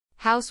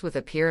House with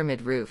a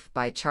Pyramid Roof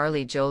by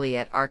Charly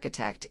Jolliet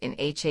Architecte in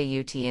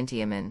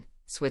HAUT-INTYAMON,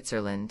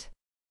 Switzerland.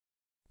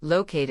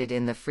 Located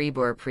in the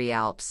Fribourg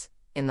Prealps,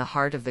 in the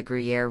heart of the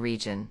Gruyère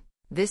region,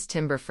 this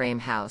timber frame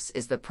house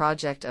is the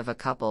project of a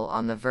couple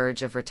on the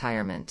verge of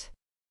retirement.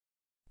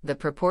 The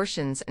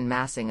proportions and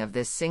massing of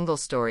this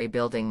single-story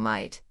building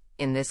might,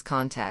 in this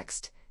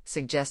context,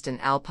 suggest an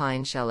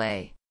alpine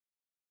chalet.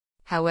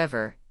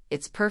 However,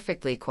 its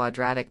perfectly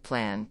quadratic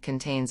plan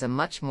contains a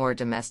much more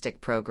domestic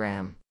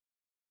program.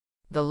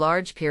 The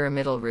large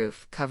pyramidal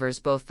roof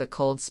covers both the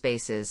cold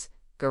spaces,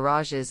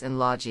 garages and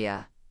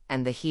loggia,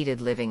 and the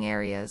heated living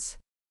areas.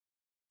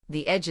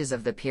 The edges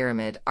of the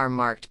pyramid are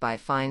marked by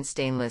fine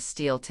stainless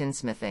steel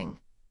tinsmithing,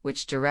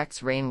 which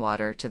directs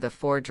rainwater to the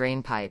 4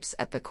 drainpipes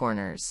at the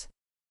corners.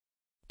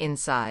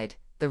 Inside,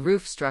 the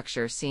roof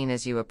structure seen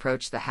as you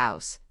approach the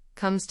house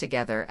comes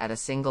together at a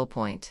single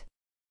point.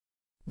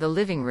 The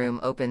living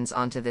room opens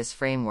onto this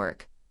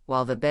framework,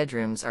 while the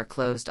bedrooms are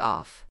closed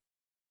off.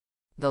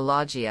 The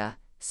loggia,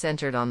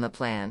 centered on the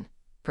plan,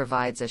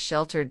 provides a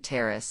sheltered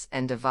terrace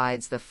and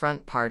divides the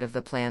front part of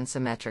the plan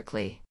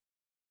symmetrically.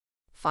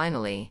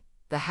 Finally,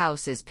 the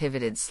house is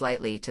pivoted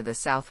slightly to the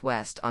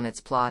southwest on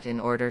its plot in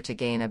order to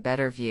gain a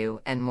better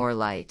view and more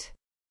light.